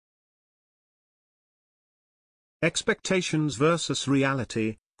Expectations versus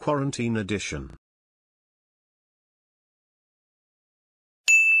Reality, Quarantine Edition.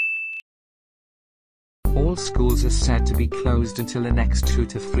 All schools are said to be closed until the next 2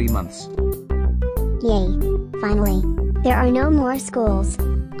 to 3 months. Yay! Finally. There are no more schools.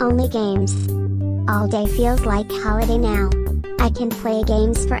 Only games. All day feels like holiday now. I can play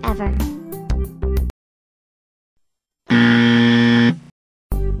games forever.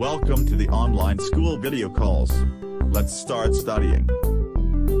 Welcome to the online school video calls. Let's start studying.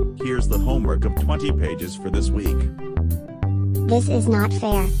 Here's the homework of 20 pages for this week. This is not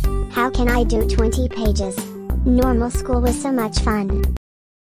fair. How can I do 20 pages? Normal school was so much fun.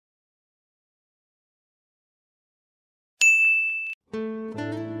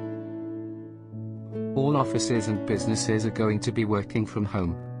 All offices and businesses are going to be working from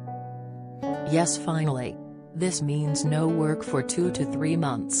home. Yes, finally. This means no work for 2 to 3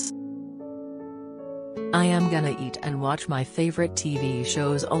 months. I am gonna eat and watch my favorite TV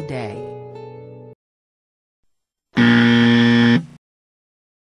shows all day.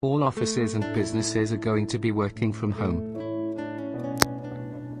 All offices and businesses are going to be working from home.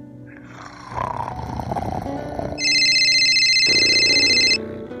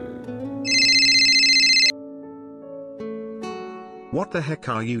 What the heck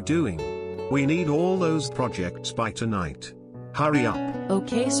are you doing? We need all those projects by tonight. Hurry up.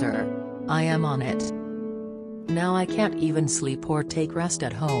 Okay, sir. I am on it. Now I can't even sleep or take rest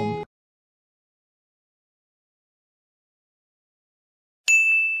at home.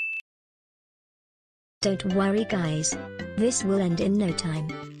 Don't worry guys. This will end in no time.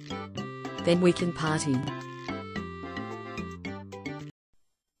 Then we can party.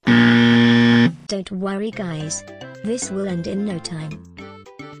 Don't worry guys. This will end in no time.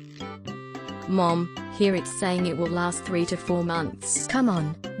 Mom, here it's saying it will last 3 to 4 months. Come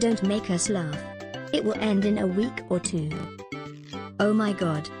on, don't make us laugh. It will end in a week or 2. Oh my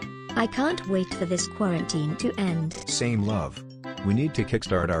god. I can't wait for this quarantine to end. Same love. We need to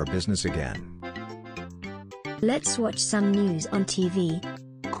kickstart our business again. Let's watch some news on TV.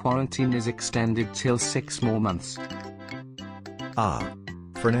 Quarantine is extended till 6 more months. Ah.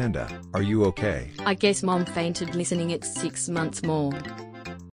 Fernanda, are you okay? I guess Mom fainted listening it's 6 months more.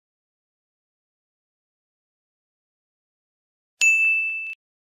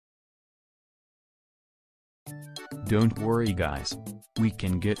 Don't worry guys. We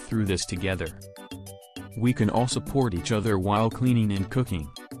can get through this together. We can all support each other while cleaning and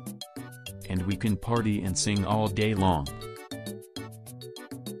cooking. And we can party and sing all day long.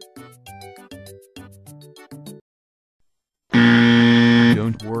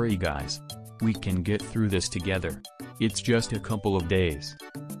 Don't worry guys. We can get through this together. It's just a couple of days.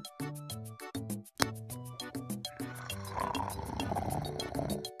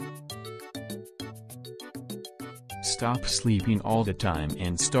 Stop sleeping all the time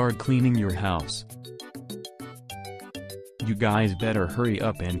and start cleaning your house. You guys better hurry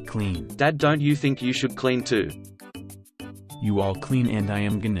up and clean. Dad, don't you think you should clean too? You all clean and I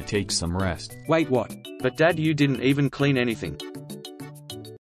am gonna take some rest. Wait, what? But Dad, you didn't even clean anything.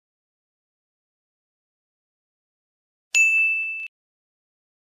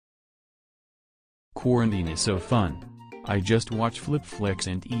 Quarantine is so fun. I just watch Flipflix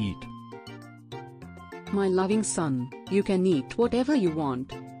and eat. My loving son, you can eat whatever you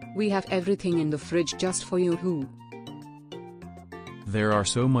want. We have everything in the fridge just for you. Who? There are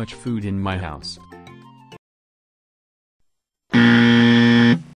so much food in my house.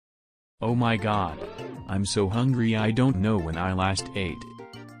 Oh my god. I'm so hungry I don't know when I last ate.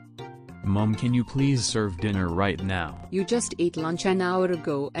 Mom, can you please serve dinner right now? You just ate lunch an hour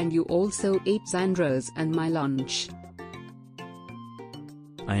ago and you also ate Zandra's and my lunch.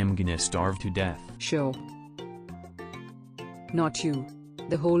 I am gonna starve to death. Sure. Not you.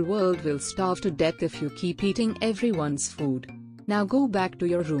 The whole world will starve to death if you keep eating everyone's food. Now go back to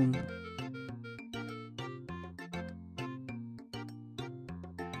your room.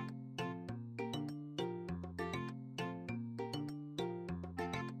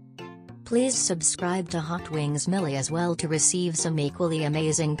 Please subscribe to Hot Wings Millie as well to receive some equally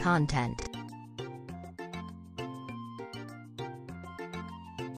amazing content.